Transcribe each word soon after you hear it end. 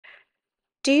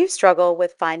Do you struggle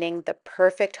with finding the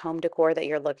perfect home decor that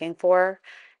you're looking for?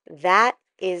 That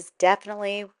is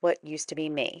definitely what used to be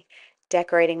me.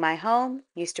 Decorating my home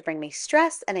used to bring me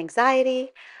stress and anxiety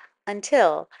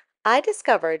until I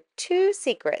discovered two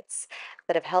secrets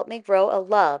that have helped me grow a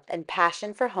love and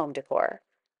passion for home decor: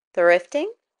 thrifting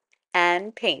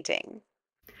and painting.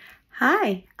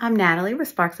 Hi, I'm Natalie with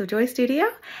Sparks of Joy Studio,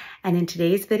 and in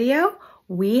today's video,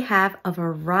 we have a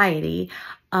variety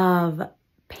of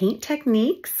paint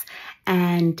techniques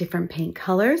and different paint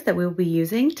colors that we'll be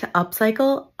using to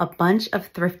upcycle a bunch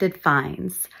of thrifted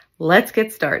finds. Let's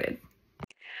get started.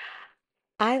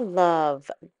 I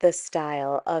love the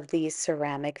style of these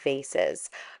ceramic vases,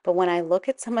 but when I look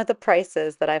at some of the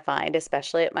prices that I find,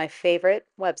 especially at my favorite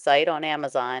website on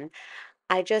Amazon,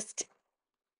 I just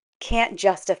can't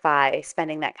justify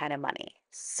spending that kind of money.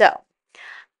 So,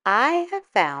 I have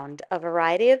found a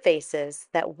variety of vases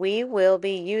that we will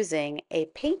be using a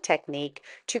paint technique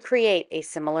to create a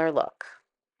similar look.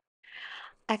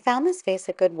 I found this vase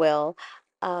at Goodwill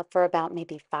for about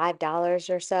maybe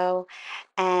 $5 or so,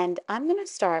 and I'm going to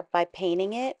start by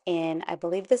painting it in, I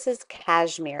believe this is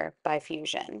Cashmere by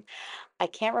Fusion. I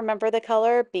can't remember the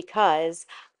color because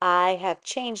I have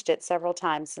changed it several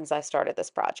times since I started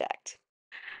this project.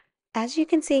 As you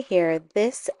can see here,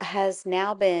 this has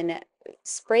now been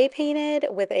spray painted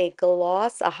with a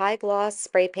high gloss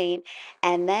spray paint,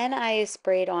 and then I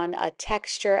sprayed on a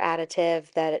texture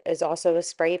additive that is also a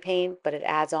spray paint, but it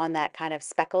adds on that kind of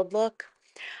speckled look.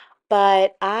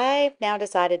 But I've now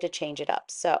decided to change it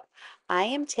up. So I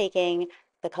am taking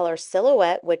the color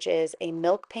Silhouette, which is a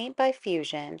milk paint by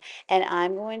Fusion, and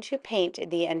I'm going to paint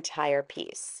the entire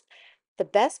piece. The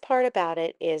best part about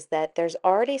it is that there's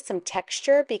already some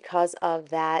texture because of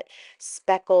that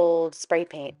speckled spray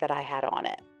paint that I had on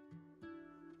it.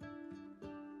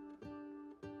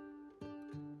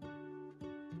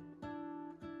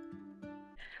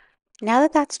 Now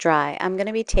that that's dry, I'm going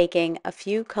to be taking a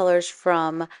few colors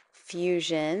from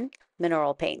Fusion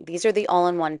Mineral Paint. These are the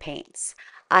all-in-one paints.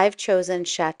 I've chosen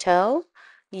Chateau,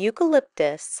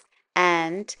 Eucalyptus,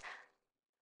 and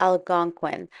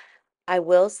Algonquin. I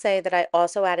will say that I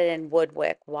also added in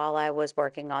Woodwick while I was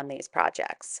working on these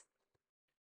projects.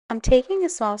 I'm taking a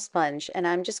small sponge and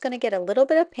I'm just going to get a little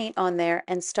bit of paint on there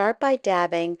and start by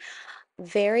dabbing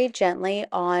very gently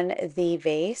on the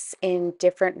vase in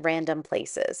different random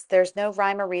places. There's no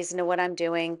rhyme or reason to what I'm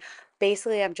doing.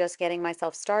 Basically, I'm just getting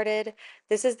myself started.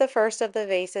 This is the first of the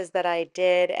vases that I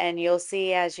did, and you'll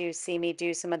see as you see me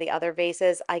do some of the other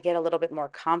vases, I get a little bit more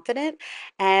confident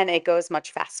and it goes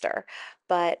much faster.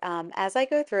 But as I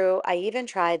go through, I even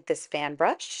tried this fan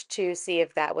brush to see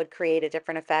if that would create a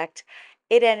different effect.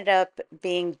 It ended up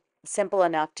being simple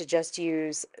enough to just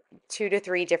use two to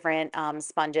three different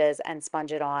sponges and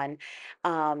sponge it on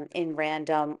in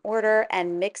random order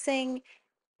and mixing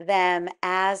them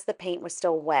as the paint was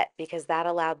still wet because that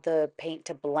allowed the paint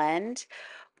to blend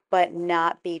but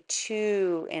not be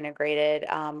too integrated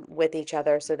with each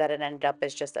other so that it ended up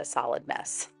as just a solid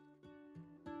mess.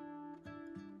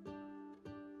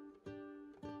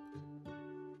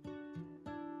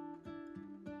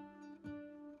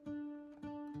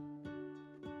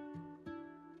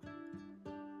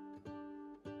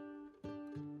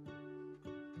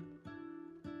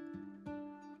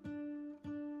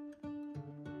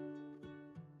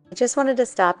 I just wanted to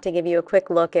stop to give you a quick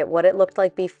look at what it looked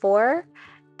like before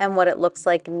and what it looks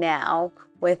like now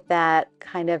with that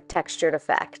kind of textured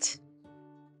effect.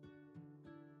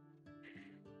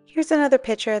 Here's another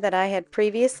picture that I had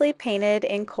previously painted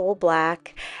in coal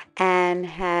black and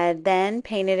had then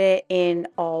painted it in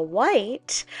all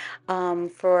white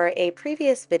for a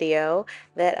previous video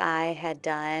that I had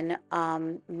done.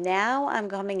 Now I'm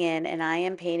coming in and I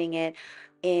am painting it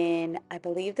in, I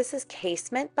believe this is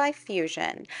Casement by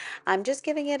Fusion. I'm just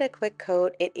giving it a quick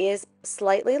coat. It is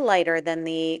slightly lighter than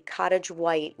the Cottage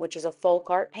White, which is a folk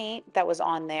art paint that was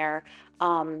on there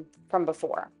from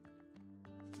before.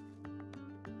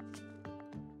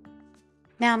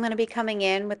 Now I'm going to be coming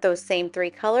in with those same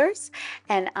three colors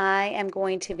and I am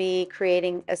going to be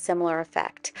creating a similar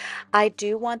effect. I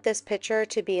do want this picture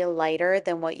to be lighter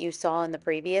than what you saw in the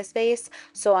previous vase,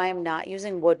 so I am not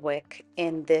using Woodwick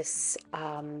in this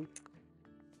on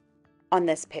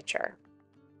this picture.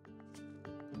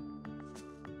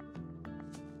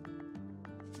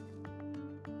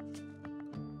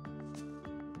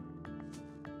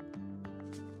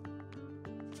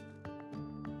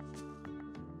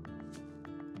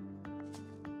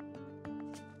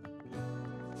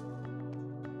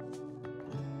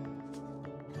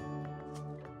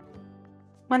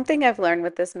 One thing I've learned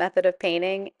with this method of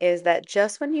painting is that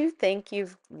just when you think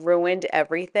you've ruined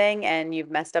everything and you've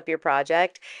messed up your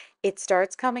project, it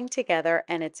starts coming together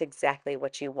and it's exactly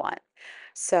what you want.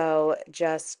 So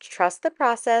just trust the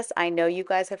process. I know you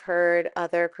guys have heard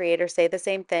other creators say the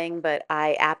same thing, but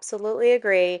I absolutely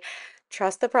agree.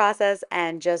 Trust the process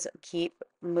and just keep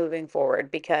moving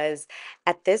forward because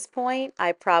at this point,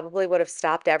 I probably would have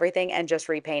stopped everything and just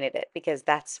repainted it because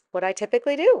that's what I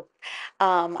typically do.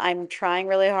 I'm trying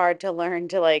really hard to learn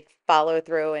to like follow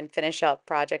through and finish up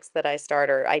projects that I start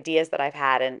or ideas that I've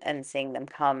had and seeing them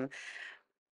come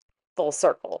full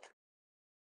circle.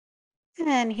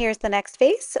 And here's the next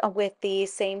vase with the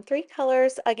same three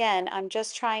colors. Again, I'm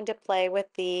just trying to play with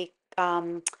the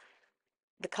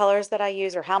colors that I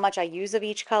use or how much I use of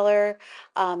each color,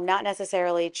 not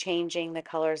necessarily changing the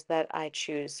colors that I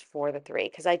choose for the three,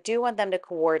 because I do want them to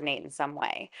coordinate in some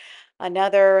way.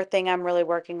 Another thing I'm really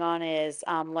working on is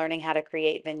learning how to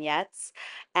create vignettes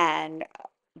and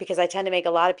because I tend to make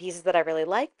a lot of pieces that I really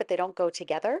like, but they don't go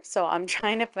together. So I'm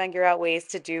trying to figure out ways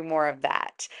to do more of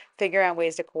that, figure out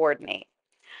ways to coordinate.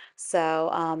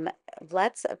 So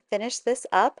let's finish this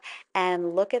up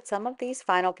and look at some of these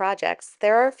final projects.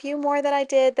 There are a few more that I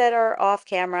did that are off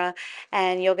camera,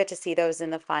 and you'll get to see those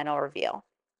in the final reveal.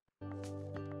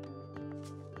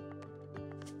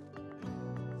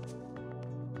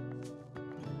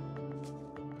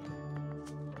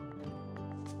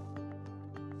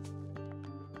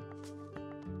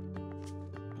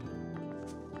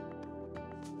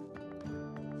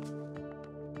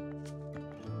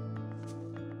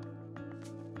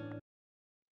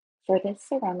 For this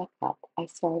ceramic cup, I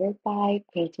started by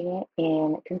painting it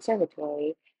in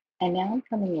conservatory, and now I'm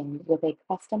coming in with a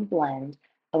custom blend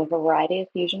of a variety of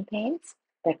fusion paints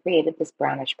that created this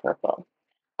brownish purple.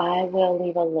 I will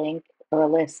leave a link or a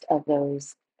list of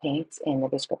those paints in the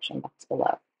description box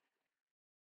below.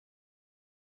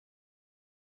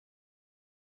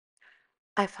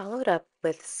 I followed up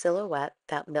with Silhouette,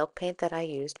 that milk paint that I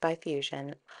used by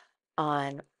Fusion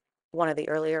on one of the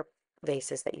earlier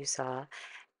vases that you saw.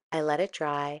 I let it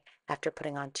dry after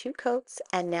putting on two coats,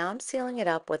 and now I'm sealing it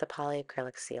up with a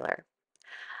polyacrylic sealer.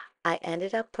 I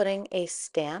ended up putting a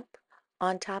stamp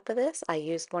on top of this. I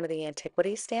used one of the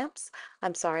Antiquities stamps.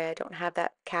 I'm sorry I don't have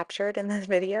that captured in this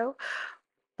video,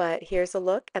 but here's a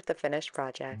look at the finished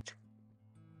project.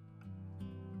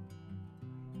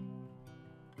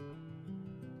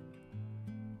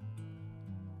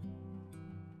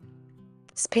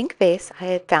 This pink vase I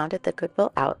had found at the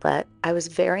Goodwill outlet. I was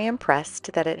very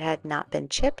impressed that it had not been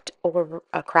chipped or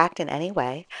cracked in any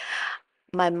way.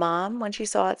 My mom, when she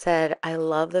saw it, said, "I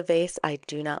love the vase. I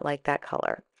do not like that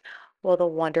color." Well, the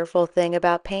wonderful thing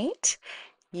about paint,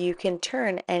 you can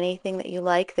turn anything that you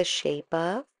like the shape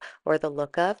of or the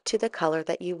look of to the color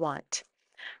that you want.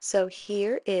 So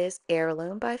here is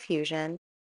Heirloom by Fusion.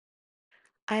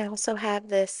 I also have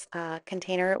this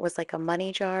container. It was like a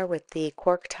money jar with the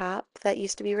cork top that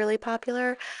used to be really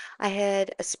popular. I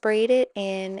had sprayed it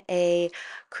in a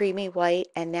creamy white,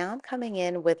 and now I'm coming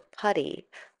in with Putty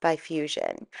by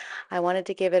Fusion. I wanted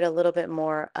to give it a little bit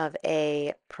more of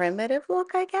a primitive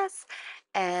look, I guess.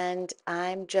 And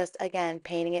I'm just, again,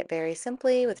 painting it very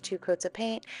simply with two coats of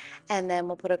paint, and then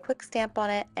we'll put a quick stamp on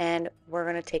it, and we're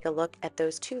going to take a look at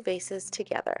those two vases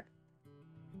together.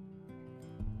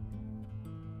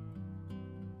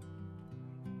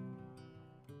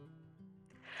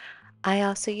 I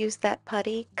also used that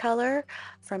putty color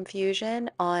from Fusion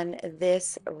on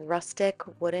this rustic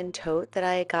wooden tote that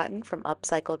I had gotten from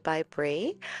Upcycled by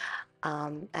Bree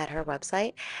at her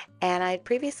website. And I had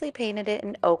previously painted it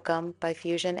in Oakham by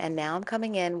Fusion, and now I'm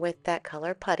coming in with that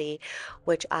color putty,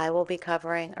 which I will be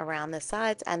covering around the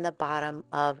sides and the bottom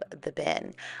of the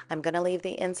bin. I'm going to leave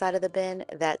the inside of the bin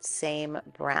that same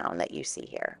brown that you see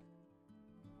here.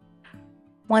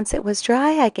 Once it was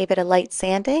dry, I gave it a light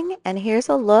sanding, and here's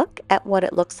a look at what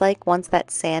it looks like once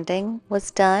that sanding was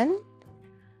done.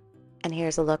 And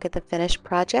here's a look at the finished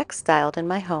project styled in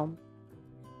my home.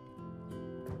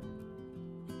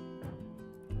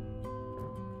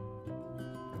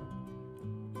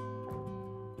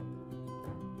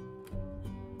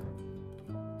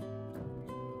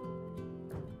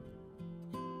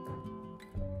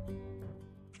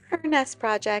 For our next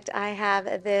project, I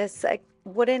have this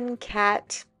wooden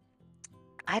cat.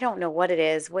 I don't know what it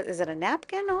is. What is it, a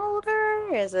napkin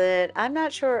holder? Is it? I'm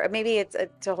not sure. Maybe it's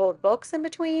to hold books in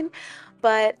between.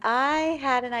 But I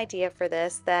had an idea for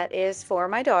this that is for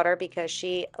my daughter because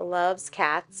she loves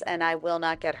cats and I will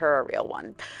not get her a real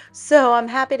one. So I'm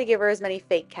happy to give her as many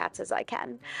fake cats as I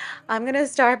can. I'm going to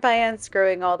start by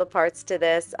unscrewing all the parts to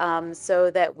this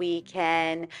so that we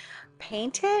can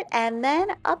paint it and then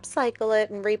upcycle it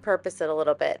and repurpose it a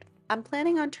little bit. I'm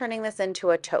planning on turning this into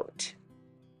a tote.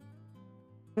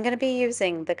 I'm going to be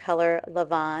using the color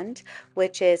Lavande,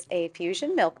 which is a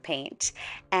fusion milk paint,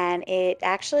 and it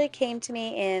actually came to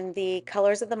me in the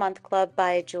Colors of the Month Club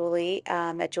by Julie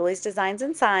at Julie's Designs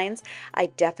and Signs. I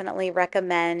definitely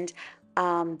recommend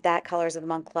that Colors of the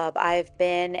Month Club. I've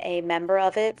been a member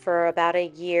of it for about a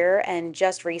year and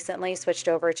just recently switched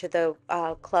over to the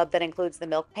club that includes the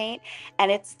milk paint,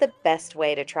 and it's the best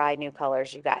way to try new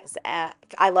colors, you guys.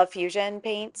 I love fusion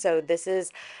paint, so this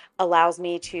is allows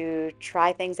me to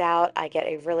try things out. I get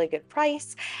a really good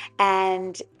price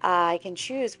and I can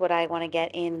choose what I want to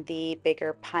get in the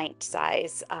bigger pint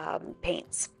size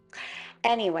paints.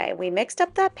 Anyway, we mixed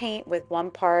up that paint with 1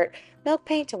 part milk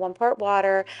paint to 1 part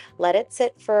water, let it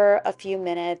sit for a few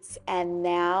minutes, and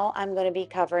now I'm going to be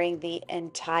covering the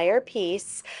entire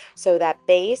piece. So that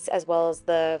base, as well as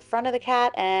the front of the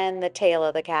cat and the tail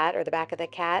of the cat or the back of the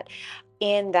cat,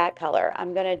 in that color.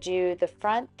 I'm going to do the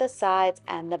front, the sides,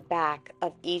 and the back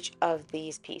of each of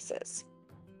these pieces.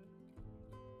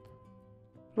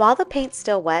 While the paint's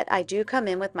still wet, I do come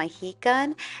in with my heat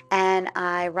gun and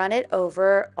I run it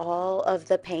over all of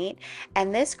the paint,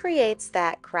 and this creates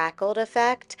that crackled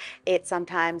effect. It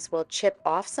sometimes will chip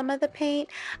off some of the paint.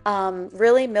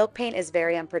 Really, milk paint is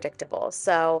very unpredictable,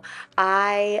 so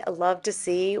I love to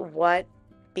see what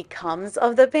becomes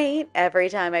of the paint every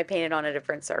time I paint it on a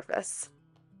different surface.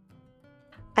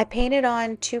 I painted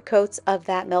on 2 coats of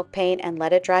that milk paint and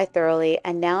let it dry thoroughly,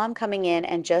 and now I'm coming in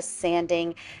and just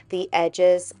sanding the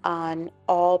edges on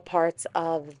all parts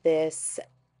of this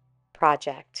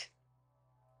project.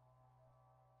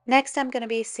 Next, I'm going to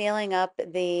be sealing up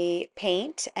the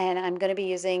paint, and I'm going to be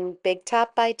using Big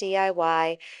Top by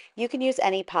DIY. You can use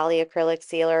any polyacrylic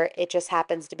sealer. It just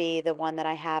happens to be the one that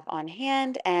I have on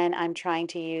hand, and I'm trying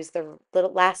to use the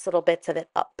last little bits of it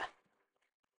up.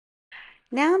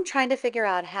 Now I'm trying to figure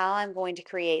out how I'm going to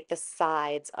create the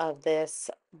sides of this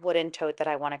wooden tote that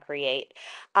I want to create.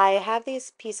 I have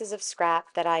these pieces of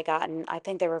scrap that I gotten, I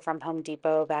think they were from Home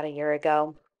Depot about a year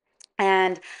ago.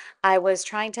 And I was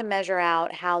trying to measure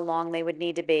out how long they would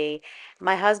need to be.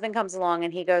 My husband comes along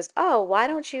and he goes, "Oh, why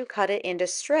don't you cut it into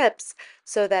strips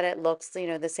so that it looks,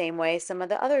 the same way some of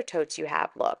the other totes you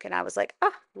have look?" And I was like,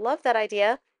 "Oh, love that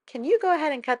idea. Can you go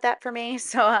ahead and cut that for me?"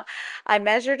 So I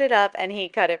measured it up and he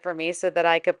cut it for me so that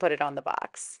I could put it on the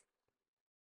box.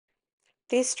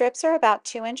 These strips are about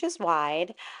 2 inches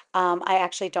wide. I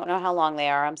actually don't know how long they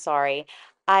are. I'm sorry.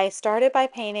 I started by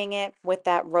painting it with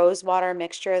that rose water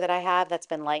mixture that I have that's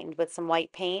been lightened with some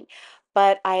white paint,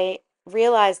 but I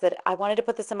realized that I wanted to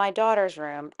put this in my daughter's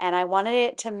room and I wanted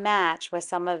it to match with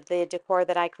some of the decor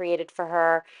that I created for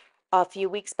her a few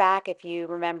weeks back. If you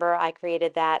remember, I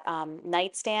created that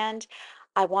nightstand.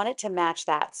 I want it to match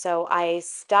that. So I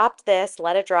stopped this,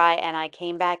 let it dry, and I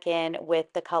came back in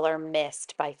with the color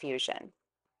Mist by Fusion.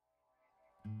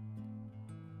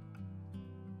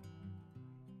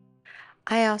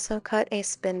 I also cut a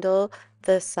spindle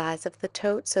the size of the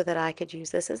tote so that I could use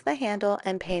this as the handle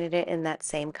and painted it in that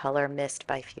same color, Mist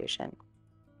by Fusion.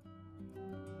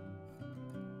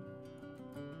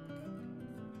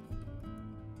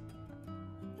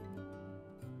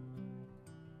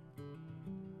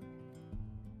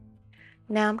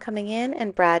 Now I'm coming in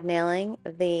and brad nailing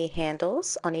the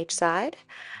handles on each side.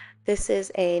 This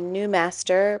is a new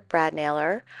master brad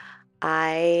nailer.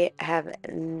 I have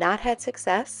not had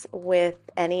success with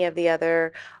any of the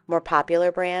other more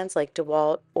popular brands like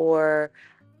DeWalt or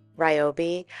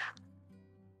Ryobi.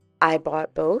 I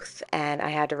bought both and I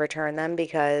had to return them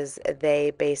because they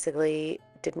basically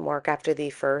didn't work after the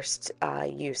first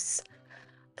use.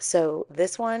 So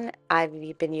this one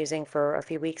I've been using for a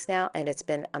few weeks now and it's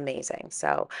been amazing.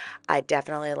 So I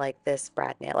definitely like this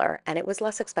brad nailer and it was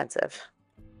less expensive.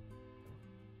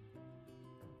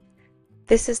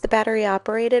 This is the battery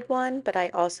operated one, but I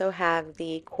also have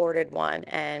the corded one,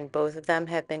 and both of them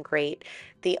have been great.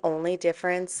 The only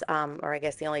difference, or I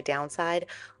guess the only downside,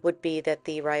 would be that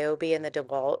the Ryobi and the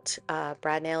DeWalt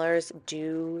brad nailers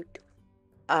do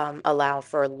allow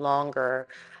for longer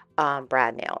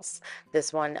brad nails.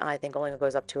 This one I think only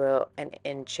goes up to an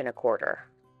inch and a quarter.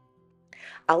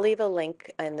 I'll leave a link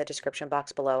in the description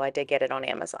box below. I did get it on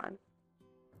Amazon.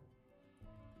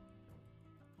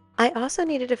 I also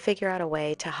needed to figure out a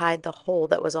way to hide the hole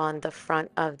that was on the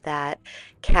front of that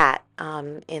cat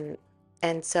in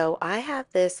And so I have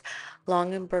this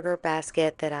Longenberger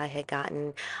basket that I had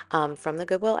gotten from the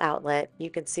Goodwill outlet. You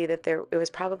can see that it was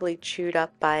probably chewed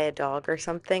up by a dog or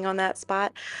something on that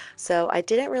spot. So I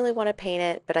didn't really want to paint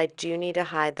it, but I do need to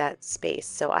hide that space.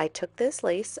 So I took this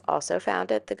lace, also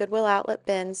found at the Goodwill outlet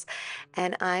bins,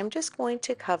 and I'm just going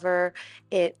to cover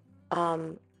it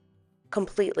um,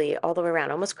 completely all the way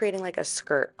around, almost creating like a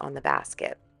skirt on the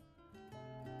basket.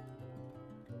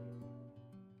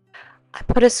 I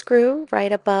put a screw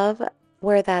right above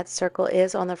where that circle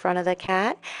is on the front of the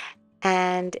cat,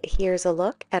 and here's a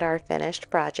look at our finished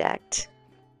project.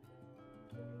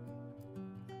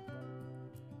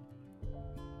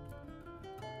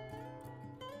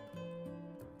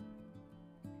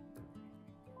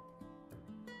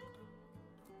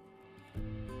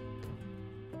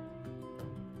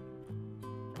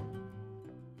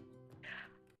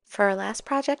 For our last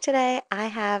project today, I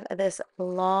have this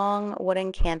long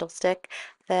wooden candlestick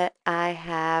that I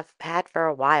have had for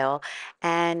a while,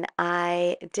 and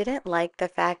I didn't like the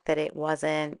fact that it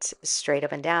wasn't straight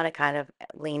up and down. It kind of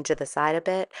leaned to the side a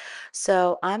bit.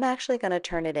 So I'm actually going to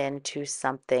turn it into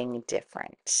something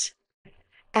different.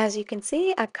 As you can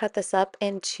see, I've cut this up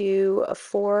into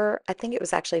four, I think it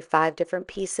was actually five different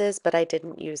pieces, but I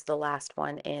didn't use the last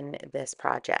one in this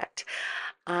project.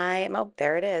 Oh,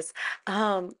 there it is.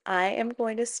 I am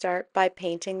going to start by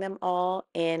painting them all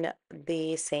in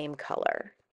the same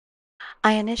color.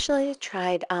 I initially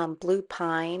tried Blue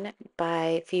Pine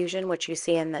by Fusion, which you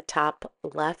see in the top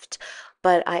left,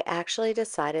 but I actually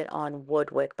decided on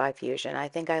Woodwick by Fusion. I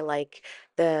think I like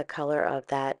the color of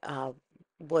that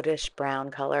woodish brown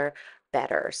color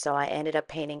better, so I ended up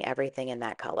painting everything in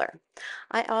that color.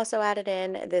 I also added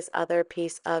in this other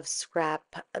piece of scrap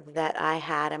that I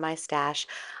had in my stash.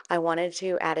 I wanted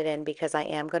to add it in because I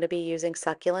am going to be using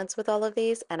succulents with all of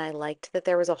these, and I liked that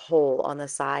there was a hole on the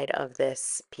side of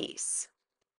this piece.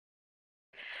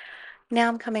 Now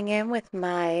I'm coming in with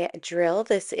my drill.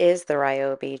 This is the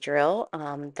Ryobi drill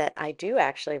that I do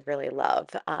actually really love.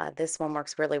 This one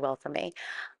works really well for me.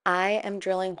 I am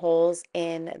drilling holes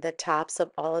in the tops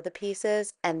of all of the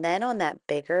pieces, and then on that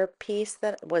bigger piece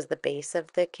that was the base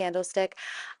of the candlestick,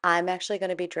 I'm actually going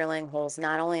to be drilling holes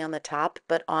not only on the top,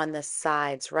 but on the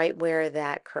sides, right where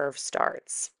that curve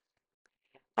starts.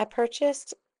 I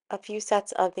purchased a few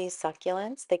sets of these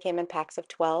succulents. They came in packs of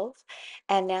 12.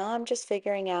 And now I'm just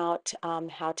figuring out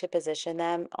how to position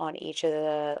them on each of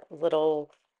the little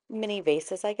mini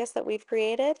vases, I guess, that we've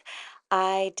created.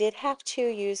 I did have to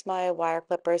use my wire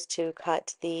clippers to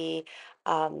cut the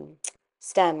um,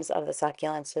 stems of the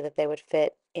succulents so that they would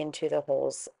fit into the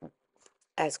holes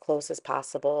as close as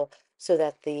possible so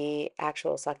that the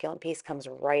actual succulent piece comes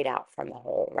right out from the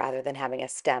hole rather than having a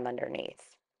stem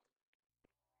underneath.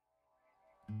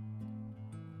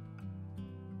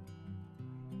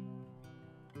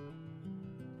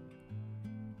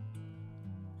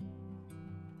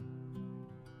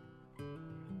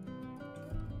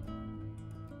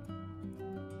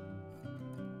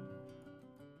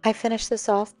 I finished this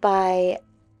off by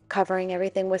covering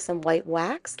everything with some white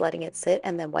wax, letting it sit,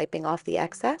 and then wiping off the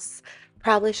excess.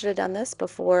 Probably should have done this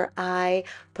before I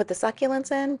put the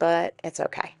succulents in, but it's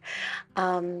okay.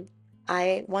 Um,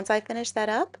 once I finished that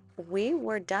up, we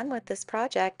were done with this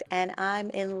project, and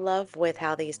I'm in love with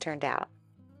how these turned out.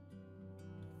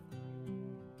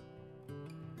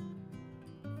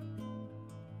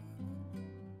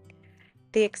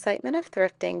 The excitement of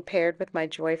thrifting paired with my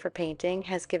joy for painting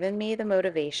has given me the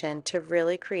motivation to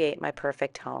really create my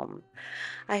perfect home.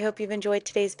 I hope you've enjoyed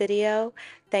today's video.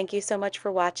 Thank you so much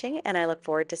for watching, and I look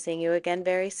forward to seeing you again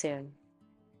very soon.